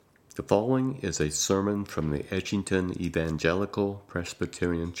The following is a sermon from the Edgington Evangelical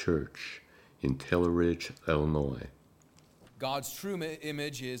Presbyterian Church in Taylor Ridge, Illinois. God's true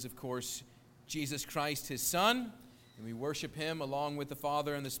image is, of course, Jesus Christ, his Son, and we worship him along with the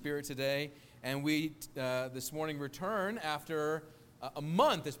Father and the Spirit today. And we, this morning, return after a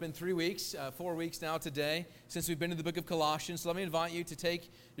month. It's been 3 weeks, 4 weeks now today, since we've been in the book of Colossians. So let me invite you to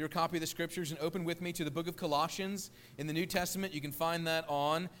take your copy of the Scriptures and open with me to the book of Colossians in the New Testament. You can find that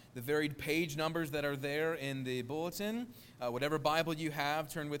on the varied page numbers that are there in the bulletin. Whatever Bible you have,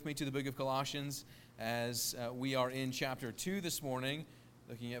 turn with me to the book of Colossians as we are in chapter 2 this morning,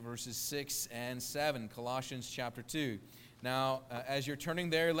 looking at verses 6 and 7, Colossians chapter 2. Now, as you're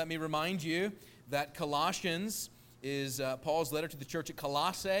turning there, let me remind you that Colossians is Paul's letter to the church at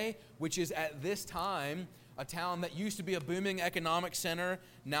Colossae, which is at this time a town that used to be a booming economic center,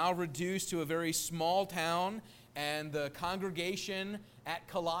 now reduced to a very small town. And the congregation at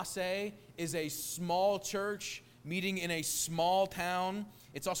Colossae is a small church meeting in a small town.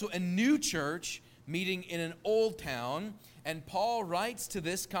 It's also a new church meeting in an old town. And Paul writes to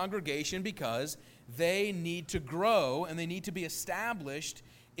this congregation because they need to grow and they need to be established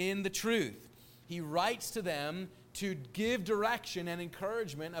in the truth. He writes to them to give direction and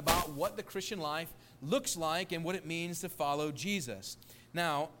encouragement about what the Christian life looks like and what it means to follow Jesus.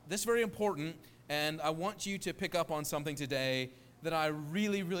 Now, this is very important, and I want you to pick up on something today that I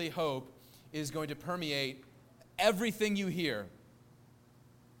really, really hope is going to permeate everything you hear.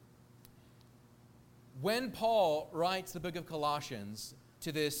 When Paul writes the book of Colossians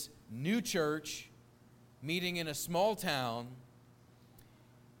to this new church meeting in a small town,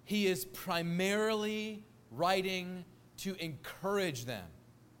 he is primarily writing to encourage them.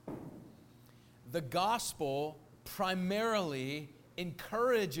 The gospel primarily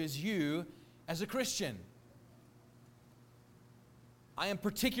encourages you as a Christian. I am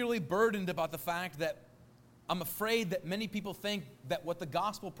particularly burdened about the fact that I'm afraid that many people think that what the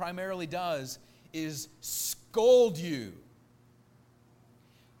gospel primarily does is scold you.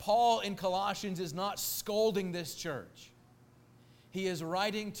 Paul in Colossians is not scolding this church. He is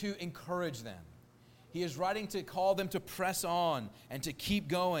writing to encourage them. He is writing to call them to press on and to keep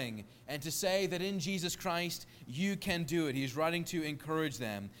going and to say that in Jesus Christ you can do it. He's writing to encourage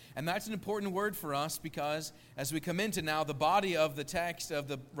them. And that's an important word for us because as we come into now the body of the text of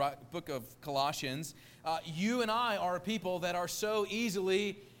the book of Colossians, you and I are people that are so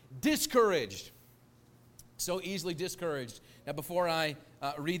easily discouraged. So easily discouraged. Now before I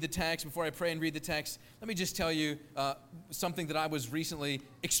read the text, before I pray and read the text, let me just tell you something that I was recently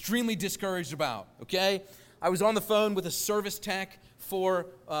extremely discouraged about, okay? I was on the phone with a service tech for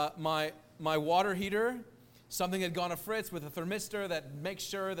my water heater. Something had gone afritz with a thermistor that makes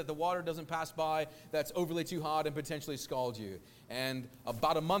sure that the water doesn't pass by that's overly too hot and potentially scald you. And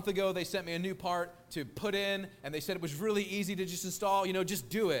about a month ago, they sent me a new part to put in, and they said it was really easy to just install, just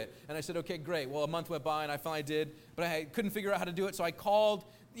do it. And I said, okay, great. Well, a month went by, and I finally did, but I couldn't figure out how to do it, so I called,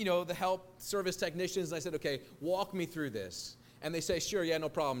 the help service technicians, and I said, okay, walk me through this. And they say, sure, yeah, no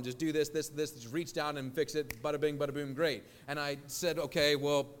problem. Just do this, just reach down and fix it, bada bing, bada boom, great. And I said, okay,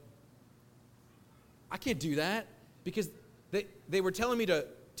 well, I can't do that because they were telling me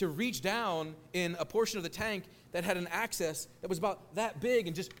to reach down in a portion of the tank that had an access that was about that big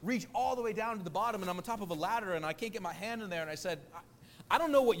and just reach all the way down to the bottom, and I'm on top of a ladder and I can't get my hand in there. And I said, I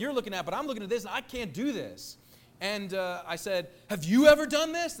don't know what you're looking at, but I'm looking at this and I can't do this. And I said, have you ever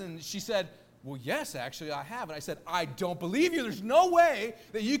done this? And she said, well, yes, actually I have. And I said, I don't believe you. There's no way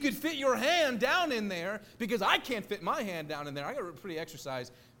that you could fit your hand down in there because I can't fit my hand down in there. I got a pretty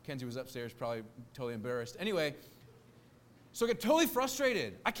exercise. Kenzie was upstairs, probably totally embarrassed. Anyway, so I got totally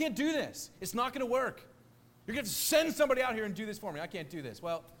frustrated. I can't do this. It's not going to work. You're going to have to send somebody out here and do this for me. I can't do this.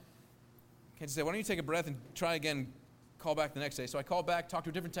 Well, Kenzie said, why don't you take a breath and try again, call back the next day. So I called back, talked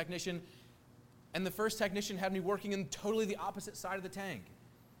to a different technician, and the first technician had me working in totally the opposite side of the tank.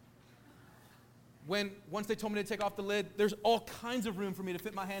 Once they told me to take off the lid, there's all kinds of room for me to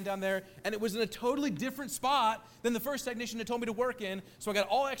fit my hand down there, and it was in a totally different spot than the first technician had told me to work in, so I got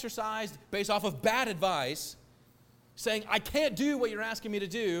all exercised based off of bad advice, saying, I can't do what you're asking me to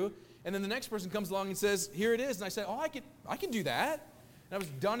do, and then the next person comes along and says, here it is, and I said, oh, I can do that, and I was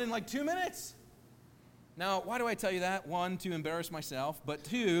done in like 2 minutes. Now, why do I tell you that? One, to embarrass myself, but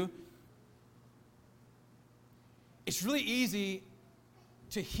two, it's really easy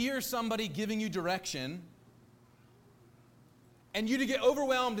to hear somebody giving you direction and you to get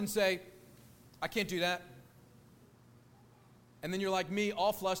overwhelmed and say, I can't do that. And then you're like me,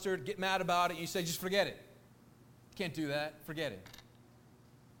 all flustered, get mad about it, and you say, just forget it. Can't do that, forget it.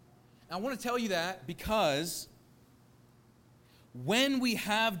 And I want to tell you that because when we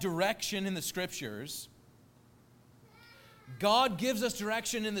have direction in the Scriptures, God gives us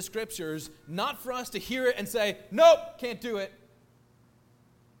direction in the Scriptures, not for us to hear it and say, nope, can't do it.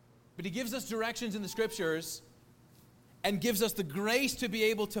 But He gives us directions in the Scriptures and gives us the grace to be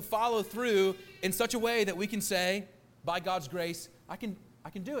able to follow through in such a way that we can say, by God's grace, I can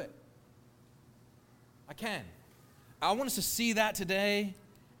do it. I can. I want us to see that today,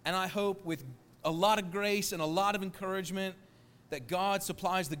 and I hope with a lot of grace and a lot of encouragement that God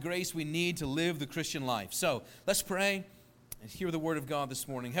supplies the grace we need to live the Christian life. So let's pray and hear the word of God this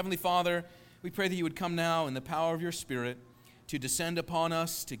morning. Heavenly Father, we pray that you would come now in the power of your Spirit to descend upon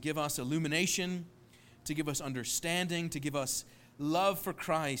us, to give us illumination, to give us understanding, to give us love for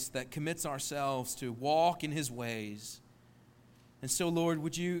Christ that commits ourselves to walk in His ways. And so, Lord,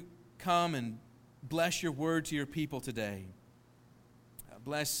 would you come and bless your word to your people today.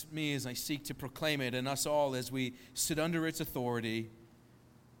 Bless me as I seek to proclaim it, and us all as we sit under its authority,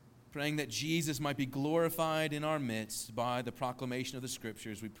 praying that Jesus might be glorified in our midst by the proclamation of the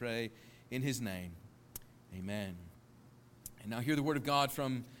Scriptures. We pray in His name. Amen. And now hear the word of God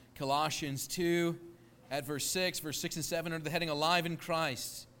from Colossians 2 at verse 6 and 7 under the heading Alive in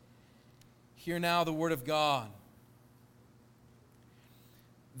Christ. Hear now the word of God.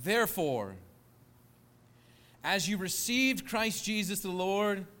 Therefore, as you received Christ Jesus the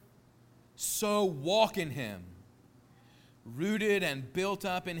Lord, so walk in Him, rooted and built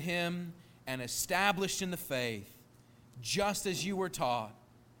up in Him and established in the faith, just as you were taught,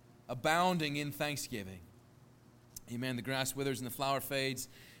 abounding in thanksgiving. Amen. The grass withers and the flower fades,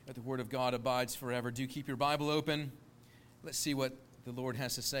 but the word of God abides forever. Do keep your Bible open. Let's see what the Lord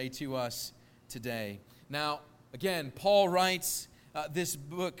has to say to us today. Now, again, Paul writes this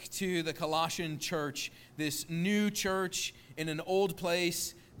book to the Colossian church, this new church in an old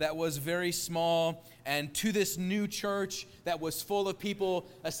place that was very small, and to this new church that was full of people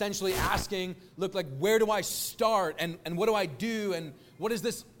essentially asking, look, like, where do I start, and what do I do, and what does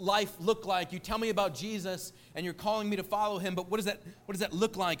this life look like? You tell me about Jesus, and you're calling me to follow Him, but what does that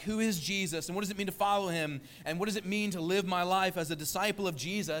look like? Who is Jesus, and what does it mean to follow Him, and what does it mean to live my life as a disciple of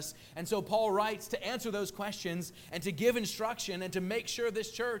Jesus? And so Paul writes to answer those questions and to give instruction and to make sure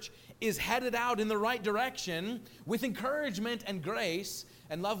this church is headed out in the right direction with encouragement and grace.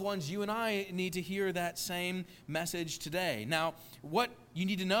 And loved ones, you and I need to hear that same message today. Now, what you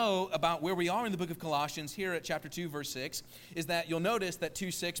need to know about where we are in the book of Colossians here at chapter 2, verse 6, is that you'll notice that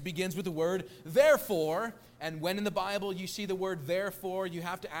 2:6 begins with the word therefore. And when in the Bible you see the word therefore, you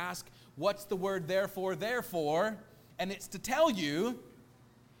have to ask, what's the word therefore? Therefore, and it's to tell you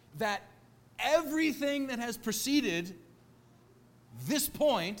that everything that has preceded this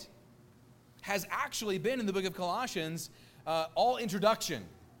point has actually been in the book of Colossians all introduction.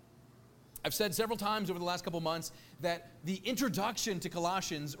 I've said several times over the last couple months that the introduction to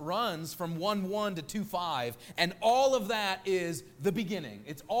Colossians runs from 1:1 to 2:5, and all of that is the beginning.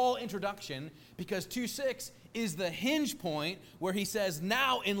 It's all introduction because 2:6 is the hinge point where he says,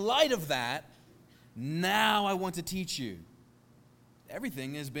 now in light of that, now I want to teach you.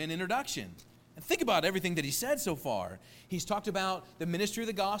 Everything has been introduction. And think about everything that he said so far. He's talked about the ministry of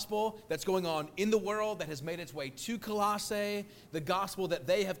the gospel that's going on in the world that has made its way to Colossae, the gospel that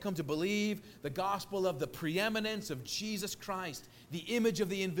they have come to believe, the gospel of the preeminence of Jesus Christ, the image of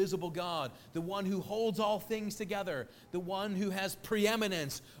the invisible God, the one who holds all things together, the one who has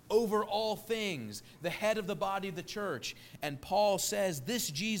preeminence over all things, the head of the body of the church. And Paul says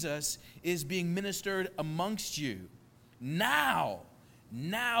this Jesus is being ministered amongst you. Now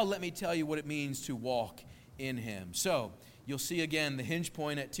let me tell you what it means to walk in Him. So, you'll see again the hinge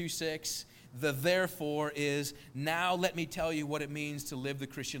point at 2:6. The therefore is, now let me tell you what it means to live the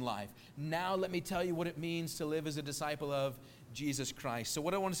Christian life. Now let me tell you what it means to live as a disciple of Jesus Christ. So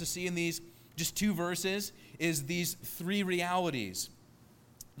what I want us to see in these just two verses is these three realities.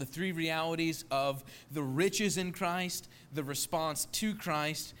 The three realities of the riches in Christ, the response to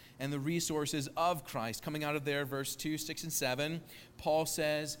Christ, and the resources of Christ. Coming out of there, verse 2, 6, and 7, Paul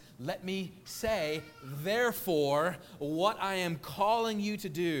says, let me say, therefore, what I am calling you to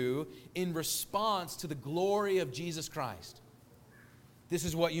do in response to the glory of Jesus Christ. This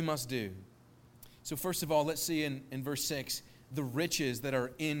is what you must do. So first of all, let's see in verse 6, the riches that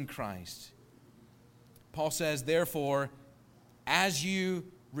are in Christ. Paul says, therefore, as you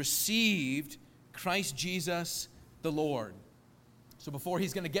received Christ Jesus the Lord. So before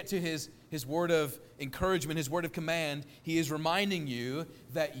he's going to get to his word of encouragement, his word of command, he is reminding you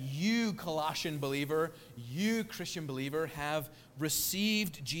that you, Colossian believer, you, Christian believer, have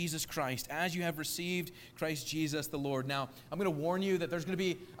received Jesus Christ as you have received Christ Jesus the Lord. Now, I'm going to warn you that there's going to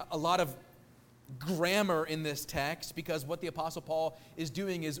be a lot of grammar in this text, because what the Apostle Paul is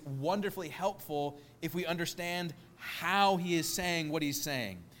doing is wonderfully helpful if we understand how he is saying what he's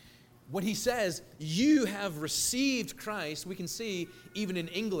saying. When he says, you have received Christ, we can see even in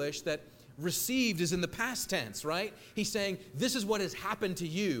English that received is in the past tense, right? He's saying, this is what has happened to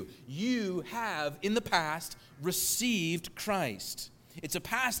you. You have, in the past, received Christ. It's a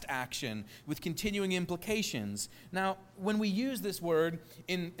past action with continuing implications. Now, when we use this word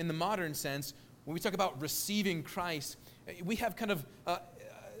in the modern sense, when we talk about receiving Christ, we have kind of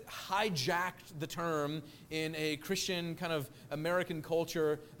hijacked the term in a Christian kind of American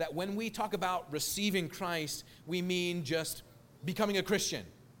culture that when we talk about receiving Christ, we mean just becoming a Christian.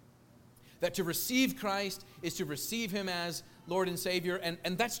 That to receive Christ is to receive him as Lord and Savior,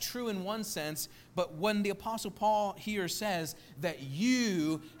 and that's true in one sense, but when the Apostle Paul here says that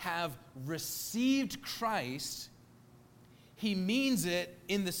you have received Christ, he means it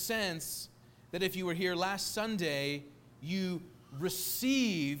in the sense that if you were here last Sunday, you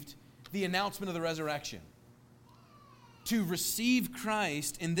received the announcement of the resurrection. To receive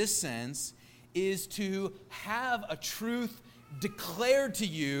Christ in this sense is to have a truth declared to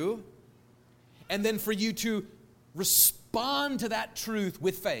you, and then for you to respond to that truth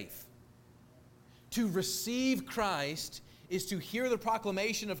with faith. To receive Christ is to hear the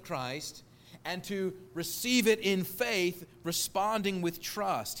proclamation of Christ and to receive it in faith, responding with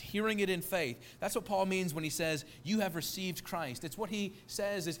trust, hearing it in faith. That's what Paul means when he says, you have received Christ. It's what he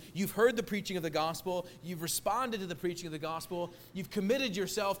says is, you've heard the preaching of the gospel, you've responded to the preaching of the gospel, you've committed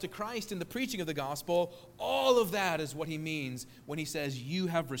yourself to Christ in the preaching of the gospel. All of that is what he means when he says, you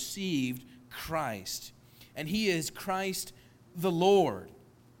have received Christ. And he is Christ the Lord.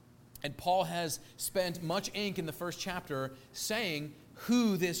 And Paul has spent much ink in the first chapter saying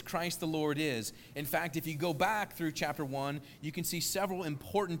who this Christ the Lord is. In fact, if you go back through chapter 1, you can see several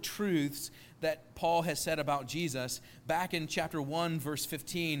important truths that Paul has said about Jesus. Back in chapter 1, verse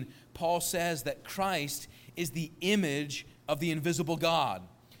 15, Paul says that Christ is the image of the invisible God.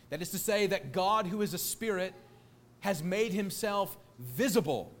 That is to say that God, who is a spirit, has made himself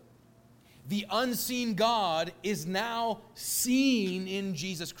visible. The unseen God is now seen in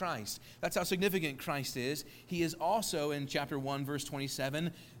Jesus Christ. That's how significant Christ is. He is also, in chapter 1, verse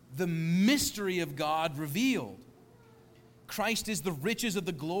 27, the mystery of God revealed. Christ is the riches of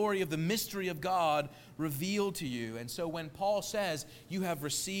the glory of the mystery of God revealed to you. And so when Paul says you have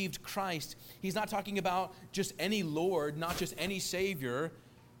received Christ, he's not talking about just any Lord, not just any Savior,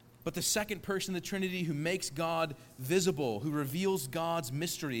 but the second person of the Trinity who makes God visible, who reveals God's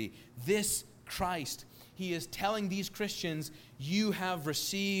mystery. This Christ, he is telling these Christians, you have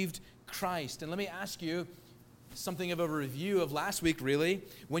received Christ. And let me ask you something of a review of last week, really.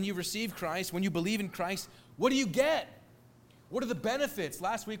 When you receive Christ, when you believe in Christ, what do you get? What are the benefits?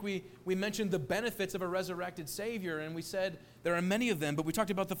 Last week we mentioned the benefits of a resurrected Savior, and we said there are many of them, but we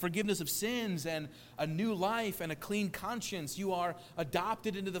talked about the forgiveness of sins and a new life and a clean conscience. You are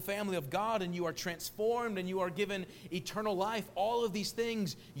adopted into the family of God, and you are transformed, and you are given eternal life. All of these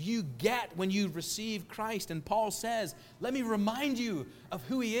things you get when you receive Christ. And Paul says, let me remind you of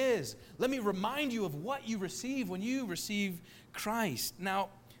who he is. Let me remind you of what you receive when you receive Christ. Now,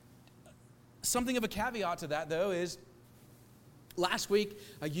 something of a caveat to that, though, is last week,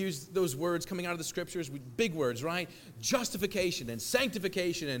 I used those words coming out of the scriptures, big words, right? Justification and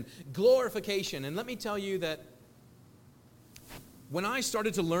sanctification and glorification. And let me tell you that when I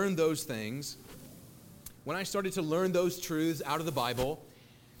started to learn those things, when I started to learn those truths out of the Bible,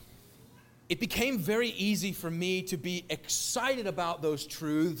 it became very easy for me to be excited about those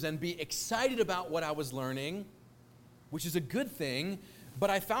truths and be excited about what I was learning, which is a good thing. But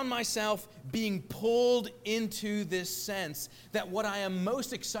I found myself being pulled into this sense that what I am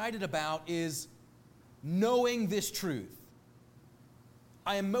most excited about is knowing this truth.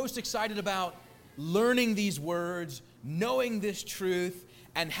 I am most excited about learning these words, knowing this truth,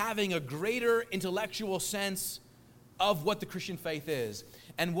 and having a greater intellectual sense of what the Christian faith is.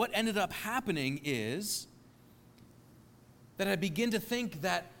 And what ended up happening is that I begin to think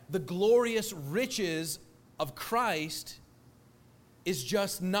that the glorious riches of Christ is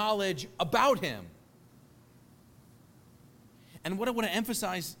just knowledge about him. And what I want to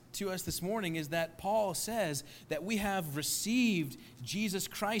emphasize to us this morning is that Paul says that we have received Jesus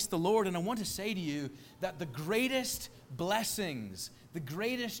Christ the Lord. And I want to say to you that the greatest blessings, the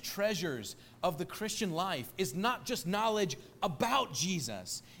greatest treasures of the Christian life is not just knowledge about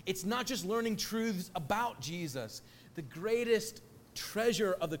Jesus. It's not just learning truths about Jesus. The greatest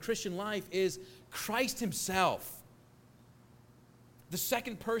treasure of the Christian life is Christ himself. The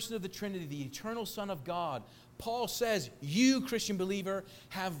second person of the Trinity, the eternal Son of God. Paul says, you, Christian believer,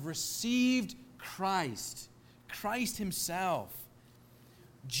 have received Christ himself.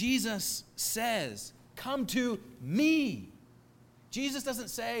 Jesus says, come to me. Jesus doesn't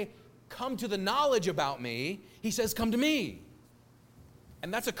say, come to the knowledge about me. He says, come to me.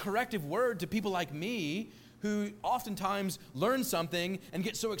 And that's a corrective word to people like me who oftentimes learn something and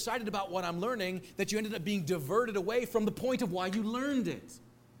get so excited about what I'm learning that you ended up being diverted away from the point of why you learned it,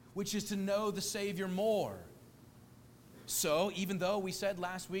 which is to know the Savior more. So, even though we said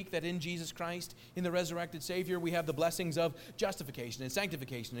last week that in Jesus Christ, in the resurrected Savior, we have the blessings of justification and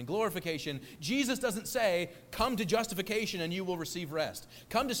sanctification and glorification, Jesus doesn't say, come to justification and you will receive rest.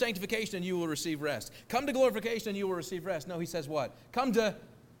 Come to sanctification and you will receive rest. Come to glorification and you will receive rest. No, he says what? Come to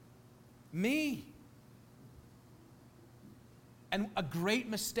me. And a great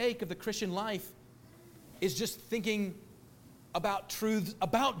mistake of the Christian life is just thinking about truths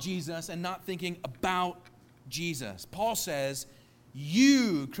about Jesus and not thinking about Jesus. Paul says,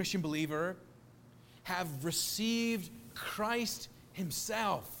 you, Christian believer, have received Christ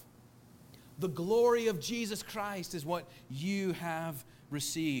himself. The glory of Jesus Christ is what you have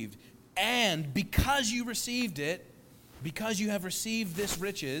received. And because you received it, because you have received this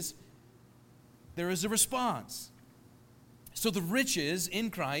riches, there is a response. So the riches in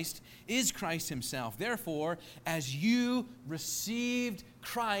Christ is Christ himself. Therefore, as you received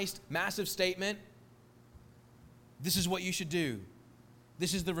Christ, massive statement, this is what you should do.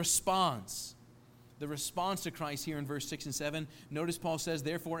 This is the response. The response to Christ here in verse 6 and 7. Notice Paul says,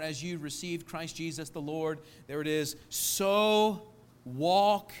 therefore, as you received Christ Jesus the Lord, there it is, so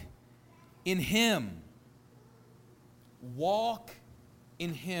walk in him. Walk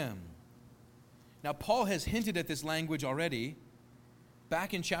in him. Now, Paul has hinted at this language already.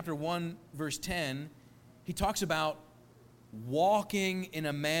 Back in chapter 1, verse 10, he talks about walking in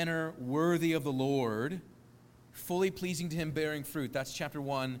a manner worthy of the Lord, fully pleasing to him, bearing fruit. That's chapter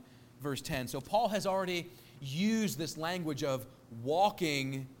 1, verse 10. So Paul has already used this language of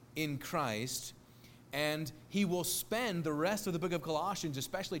walking in Christ, and he will spend the rest of the book of Colossians,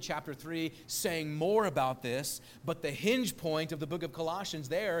 especially chapter 3, saying more about this. But the hinge point of the book of Colossians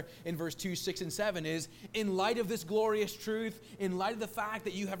there in verse 2, 6, and 7 is, in light of this glorious truth, in light of the fact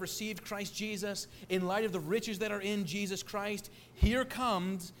that you have received Christ Jesus, in light of the riches that are in Jesus Christ, here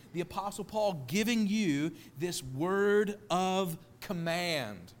comes the Apostle Paul giving you this word of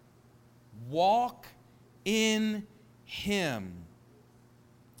command. Walk in him.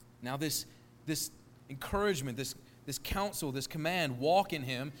 Now this encouragement, this counsel, this command, walk in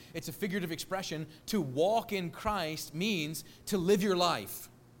him, it's a figurative expression. To walk in Christ means to live your life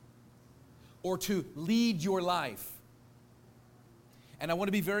or to lead your life. And I want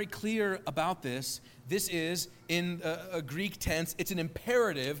to be very clear about this. This is, in a Greek tense, it's an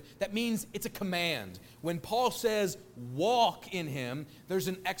imperative. That means it's a command. When Paul says walk in him, there's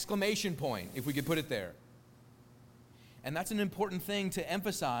an exclamation point, if we could put it there. And that's an important thing to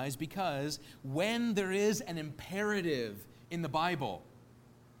emphasize, because when there is an imperative in the Bible,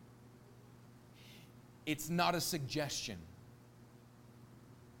 it's not a suggestion.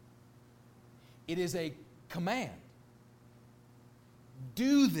 It is a command.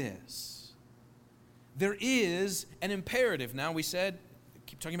 Do this. There is an imperative. Now, we said,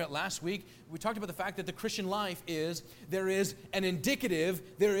 keep talking about last week, we talked about the fact that the Christian life is, there is an indicative,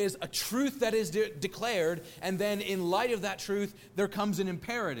 there is a truth that is declared, and then in light of that truth, there comes an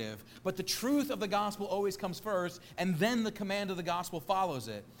imperative. But the truth of the gospel always comes first, and then the command of the gospel follows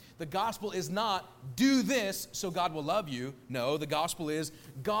it. The gospel is not, do this so God will love you. No, the gospel is,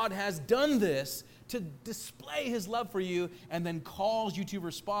 God has done this to display his love for you and then calls you to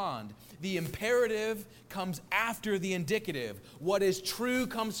respond. The imperative comes after the indicative. What is true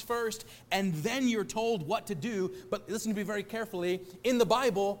comes first, and then you're told what to do. But listen to me very carefully. In the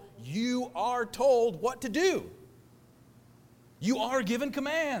Bible, you are told what to do. You are given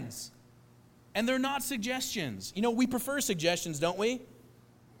commands, and they're not suggestions. You know, we prefer suggestions, don't we?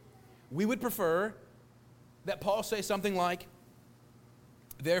 We would prefer that Paul say something like,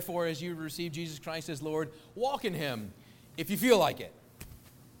 therefore, as you receive Jesus Christ as Lord, walk in him if you feel like it.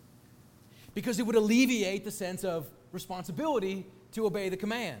 Because it would alleviate the sense of responsibility to obey the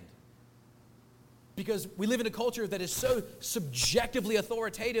command. Because we live in a culture that is so subjectively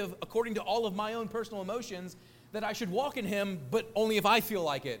authoritative according to all of my own personal emotions that I should walk in him, but only if I feel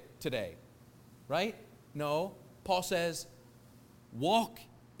like it today. Right? No. Paul says, walk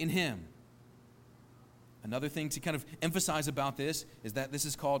in him. Another thing to kind of emphasize about this is that this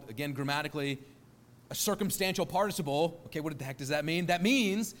is called, again, grammatically, a circumstantial participle. Okay, what the heck does that mean? That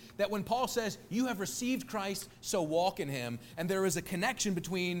means that when Paul says, you have received Christ, so walk in him, and there is a connection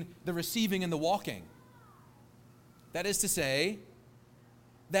between the receiving and the walking. That is to say,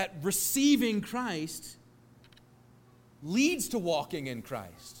 that receiving Christ leads to walking in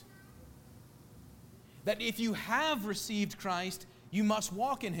Christ. That if you have received Christ, you must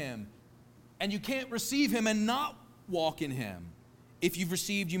walk in Him. And you can't receive Him and not walk in Him. If you've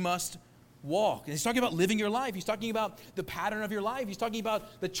received, you must walk. And he's talking about living your life. He's talking about the pattern of your life. He's talking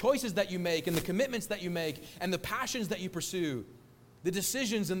about the choices that you make and the commitments that you make and the passions that you pursue, the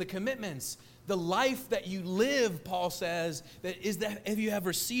decisions and the commitments, the life that you live, Paul says, that if you have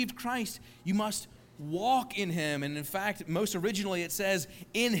received Christ, you must walk in Him. And in fact, most originally it says,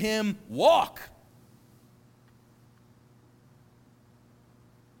 in Him walk.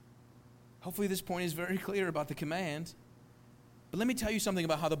 Hopefully this point is very clear about the command. But let me tell you something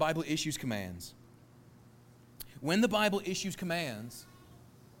about how the Bible issues commands. When the Bible issues commands,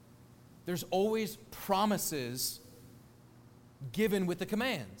 there's always promises given with the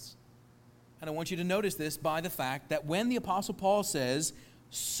commands. And I want you to notice this by the fact that when the Apostle Paul says,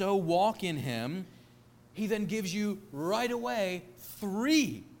 so walk in Him, he then gives you right away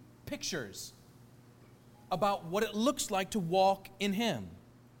 3 pictures about what it looks like to walk in Him.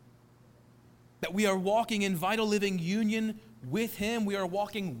 That we are walking in vital living union with Him. We are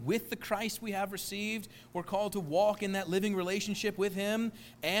walking with the Christ we have received. We're called to walk in that living relationship with Him.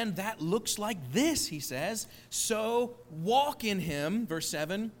 And that looks like this, he says. So walk in Him, verse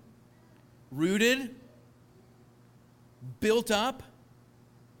 7, rooted, built up,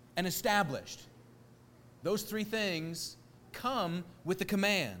 and established. Those 3 things come with the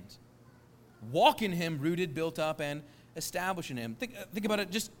command. Walk in Him, rooted, built up, and established in Him. Think about it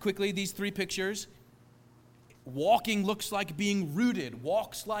just quickly, these 3 pictures. Walking looks like being rooted.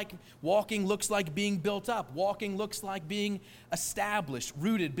 Walking looks like being built up. Walking looks like being established.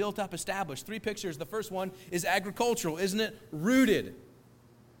 Rooted, built up, established. 3 pictures. The first one is agricultural, isn't it? Rooted.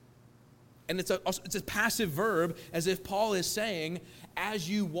 And it's a passive verb, as if Paul is saying, as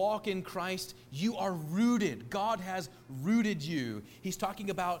you walk in Christ, you are rooted. God has rooted you. He's talking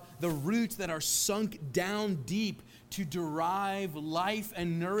about the roots that are sunk down deep to derive life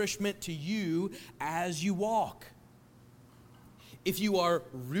and nourishment to you as you walk. If you are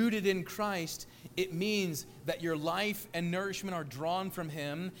rooted in Christ, it means that your life and nourishment are drawn from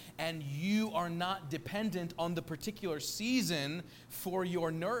Him, and you are not dependent on the particular season for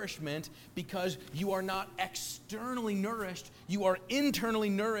your nourishment, because you are not externally nourished. You are internally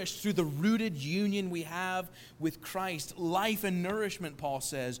nourished through the rooted union we have with Christ. Life and nourishment, Paul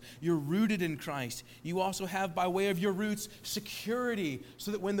says. You're rooted in Christ. You also have, by way of your roots, security, so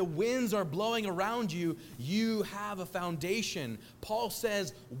that when the winds are blowing around you, you have a foundation. Paul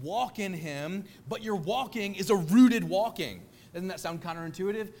says, walk in Him, but your walking is a rooted walking. Doesn't that sound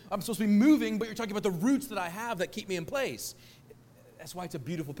counterintuitive? I'm supposed to be moving, but you're talking about the roots that I have that keep me in place. That's why it's a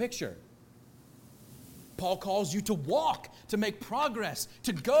beautiful picture. Paul calls you to walk, to make progress,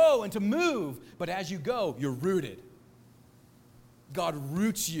 to go and to move. But as you go, you're rooted. God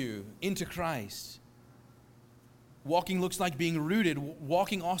roots you into Christ. Walking looks like being rooted.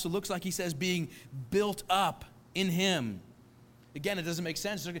 Walking also looks like, he says, being built up in Him. Again, it doesn't make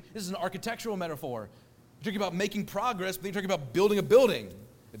sense. This is an architectural metaphor. You're talking about making progress, but then you're talking about building a building.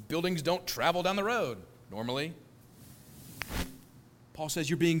 Buildings don't travel down the road, normally. Paul says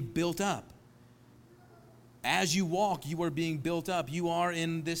you're being built up. As you walk, you are being built up. You are,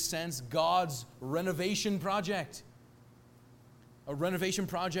 in this sense, God's renovation project. A renovation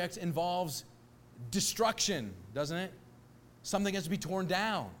project involves destruction, doesn't it? Something has to be torn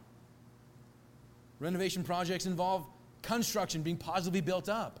down. Renovation projects involve construction, being positively built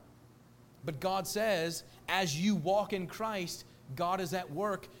up. But God says, as you walk in Christ, God is at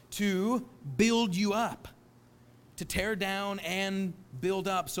work to build you up, to tear down and build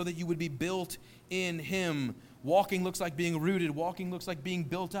up so that you would be built in Him. Walking looks like being rooted. Walking looks like being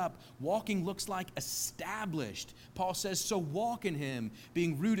built up. Walking looks like established. Paul says, so walk in Him,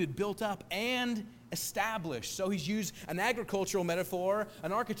 being rooted, built up, and established. So he's used an agricultural metaphor,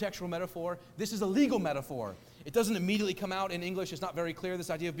 an architectural metaphor. This is a legal metaphor. It doesn't immediately come out in English. It's not very clear,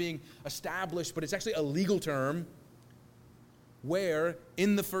 this idea of being established, but it's actually a legal term where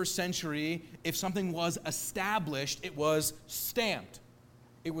in the first century, if something was established, it was stamped.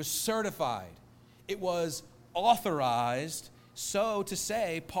 It was certified. It was authorized. So to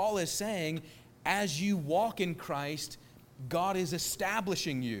say, Paul is saying, as you walk in Christ, God is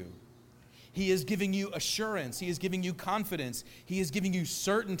establishing you. He is giving you assurance. He is giving you confidence. He is giving you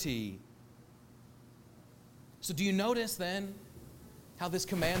certainty. So do you notice then how this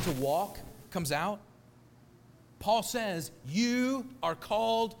command to walk comes out? Paul says, you are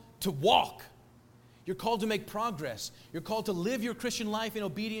called to walk. You're called to make progress. You're called to live your Christian life in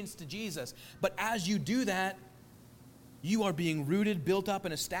obedience to Jesus. But as you do that, You are being rooted, built up,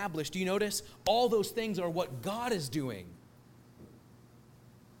 and established. Do you notice? All those things are what God is doing.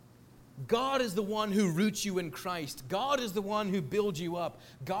 God is the one who roots you in Christ. God is the one who builds you up.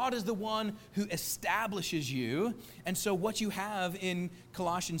 God is the one who establishes you. And so what you have in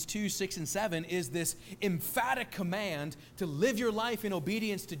Colossians 2, 6, and 7 is this emphatic command to live your life in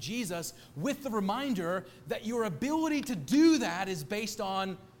obedience to Jesus, with the reminder that your ability to do that is based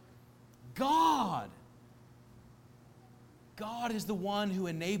on God. God is the one who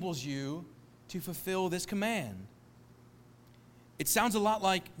enables you to fulfill this command. It sounds a lot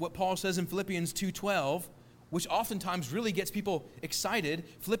like what Paul says in Philippians 2:12, which oftentimes really gets people excited.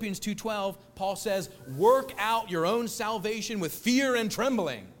 Philippians 2:12, Paul says, work out your own salvation with fear and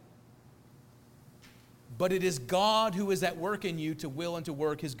trembling. But it is God who is at work in you to will and to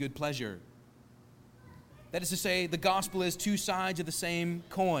work his good pleasure. That is to say, the gospel is two sides of the same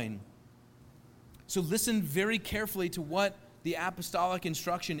coin. So listen very carefully to what the apostolic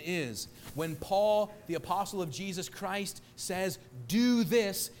instruction is. When Paul, the apostle of Jesus Christ, says, do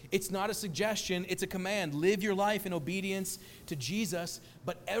this, it's not a suggestion, it's a command. Live your life in obedience to Jesus.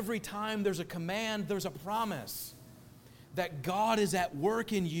 But every time there's a command, there's a promise that God is at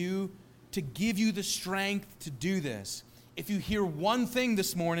work in you to give you the strength to do this. If you hear one thing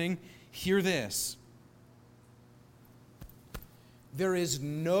this morning, hear this. There is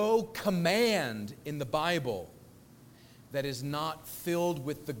no command in the Bible that is not filled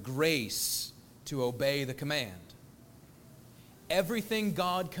with the grace to obey the command. Everything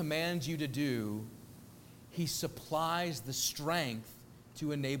God commands you to do, he supplies the strength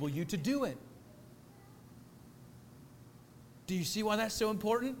to enable you to do it. Do you see why that's so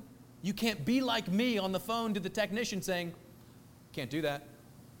important? You can't be like me on the phone to the technician saying, can't do that.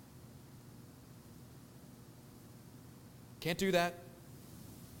 Can't do that.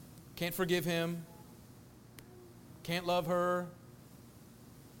 Can't forgive him. Can't love her.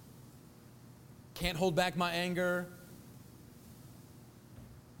 Can't hold back my anger.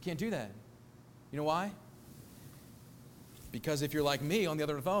 Can't do that. You know why? Because if you're like me on the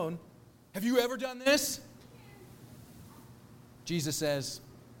other phone, have you ever done this? Jesus says,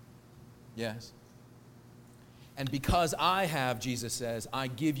 yes. And because I have, Jesus says, I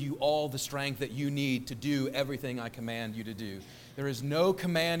give you all the strength that you need to do everything I command you to do. There is no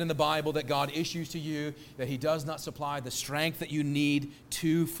command in the Bible that God issues to you that he does not supply the strength that you need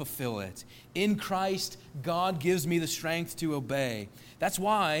to fulfill it. In Christ, God gives me the strength to obey. That's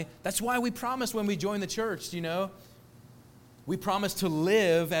why we promise when we join the church, you know. We promise to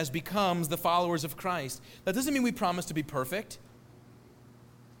live as becomes the followers of Christ. That doesn't mean we promise to be perfect.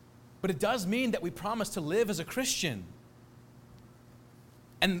 But it does mean that we promise to live as a Christian.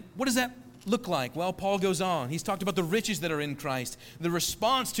 And what does that look like? Well, Paul goes on. He's talked about the riches that are in Christ, the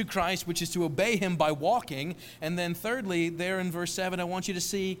response to Christ, which is to obey him by walking. And then thirdly, there in verse 7, I want you to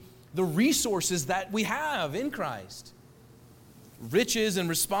see the resources that we have in Christ. Riches and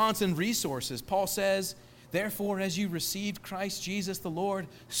response and resources. Paul says, therefore, as you received Christ Jesus the Lord,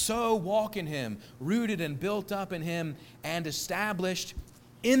 so walk in him, rooted and built up in him, and established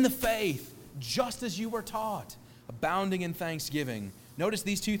in the faith, just as you were taught, abounding in thanksgiving. Notice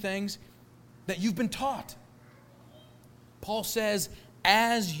these two things, that you've been taught. Paul says,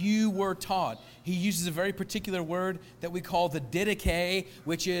 as you were taught. He uses a very particular word that we call the didache,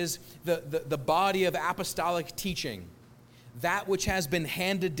 which is the body of apostolic teaching. That which has been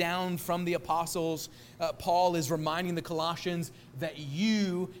handed down from the apostles. Paul is reminding the Colossians that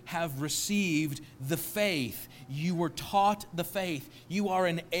you have received the faith. You were taught the faith. You are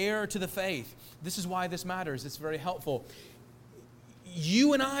an heir to the faith. This is why this matters. It's very helpful.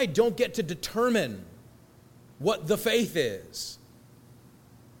 You and I don't get to determine what the faith is.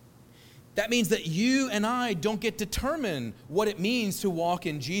 That means that you and I don't get to determine what it means to walk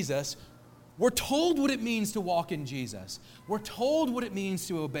in Jesus. We're told what it means to walk in Jesus. We're told what it means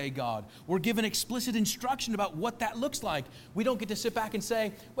to obey God. We're given explicit instruction about what that looks like. We don't get to sit back and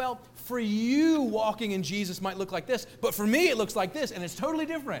say, well, for you walking in Jesus might look like this, but for me it looks like this, and it's totally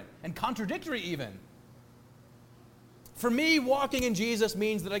different and contradictory even. For me, walking in Jesus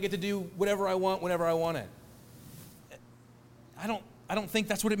means that I get to do whatever I want whenever I want it. I don't think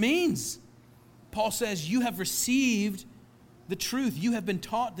that's what it means. Paul says, you have received the truth. You have been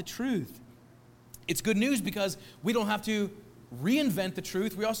taught the truth. It's good news because we don't have to reinvent the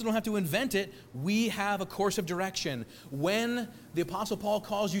truth. We also don't have to invent it. We have a course of direction. When the Apostle Paul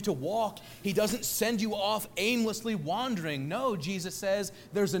calls you to walk, he doesn't send you off aimlessly wandering. No, Jesus says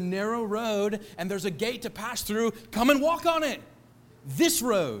there's a narrow road and there's a gate to pass through. Come and walk on it. This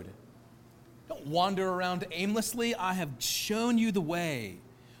road. Don't wander around aimlessly. I have shown you the way.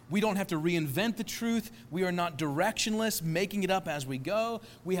 We don't have to reinvent the truth. We are not directionless, making it up as we go.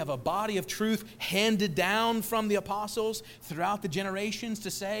 We have a body of truth handed down from the apostles throughout the generations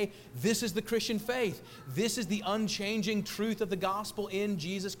to say, this is the Christian faith. This is the unchanging truth of the gospel in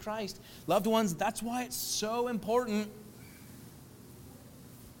Jesus Christ. Loved ones, that's why it's so important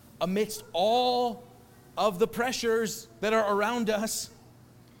amidst all of the pressures that are around us,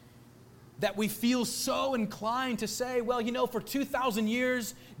 that we feel so inclined to say, well, for 2,000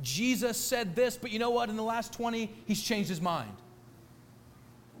 years, Jesus said this, but you know what? In the last 20, he's changed his mind.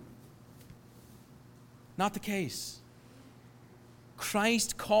 Not the case.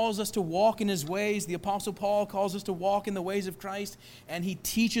 Christ calls us to walk in his ways. The Apostle Paul calls us to walk in the ways of Christ, and he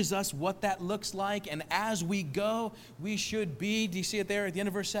teaches us what that looks like. And as we go, we should be, do you see it there at the end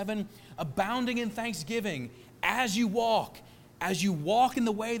of verse 7? Abounding in thanksgiving as you walk in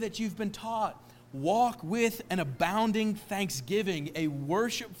the way that you've been taught. Walk with an abounding thanksgiving, a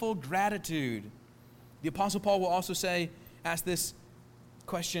worshipful gratitude. The Apostle Paul will also ask this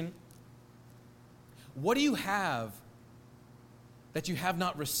question: what do you have that you have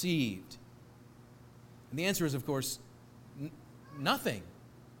not received? And the answer is, of course, nothing.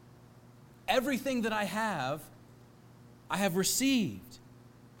 Everything that I have received.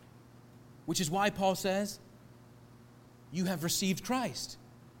 Which is why Paul says, you have received Christ.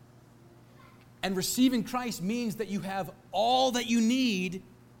 And receiving Christ means that you have all that you need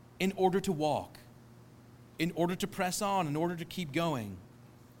in order to walk, in order to press on, in order to keep going.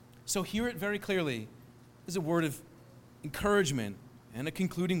 So hear it very clearly. There's a word of encouragement and a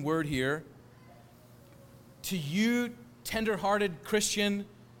concluding word here. To you, tender-hearted Christian,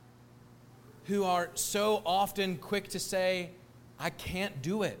 who are so often quick to say, I can't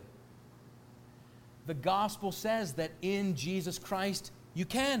do it. The gospel says that in Jesus Christ you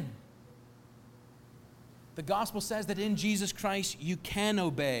can. The gospel says that in Jesus Christ you can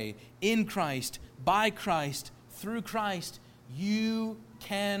obey. In Christ, by Christ, through Christ, you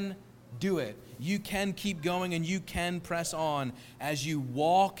can do it. You can keep going and you can press on as you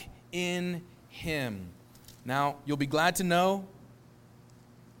walk in him. Now, you'll be glad to know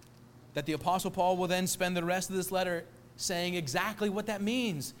that the Apostle Paul will then spend the rest of this letter saying exactly what that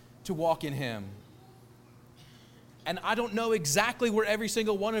means to walk in him. And I don't know exactly where every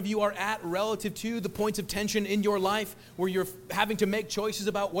single one of you are at relative to the points of tension in your life where you're having to make choices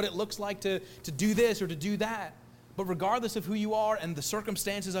about what it looks like to do this or to do that. But regardless of who you are and the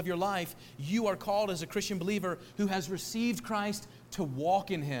circumstances of your life, you are called as a Christian believer who has received Christ to walk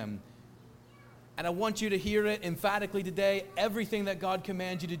in him. And I want you to hear it emphatically today. Everything that God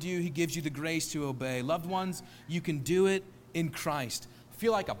commands you to do, he gives you the grace to obey. Loved ones, you can do it in Christ. I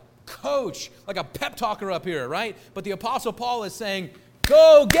feel like a coach, like a pep talker up here, right? But the Apostle Paul is saying,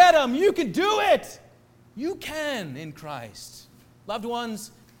 go get them. You can do it. You can in Christ. Loved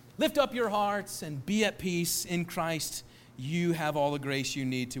ones, lift up your hearts and be at peace in Christ. You have all the grace you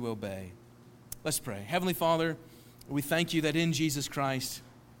need to obey. Let's pray. Heavenly Father, we thank you that in Jesus Christ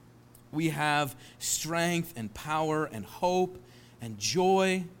we have strength and power and hope and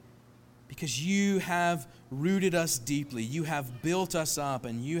joy because you have rooted us deeply. You have built us up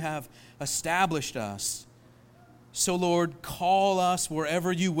and you have established us. So, Lord, call us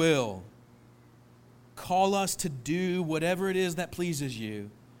wherever you will. Call us to do whatever it is that pleases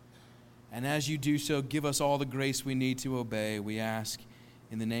you. And as you do so, give us all the grace we need to obey. We ask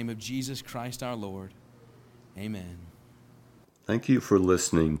in the name of Jesus Christ our Lord. Amen. Thank you for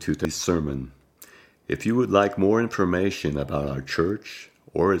listening to this sermon. If you would like more information about our church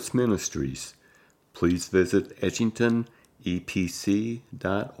or its ministries, please visit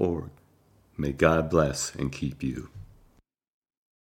edgingtonepc.org. May God bless and keep you.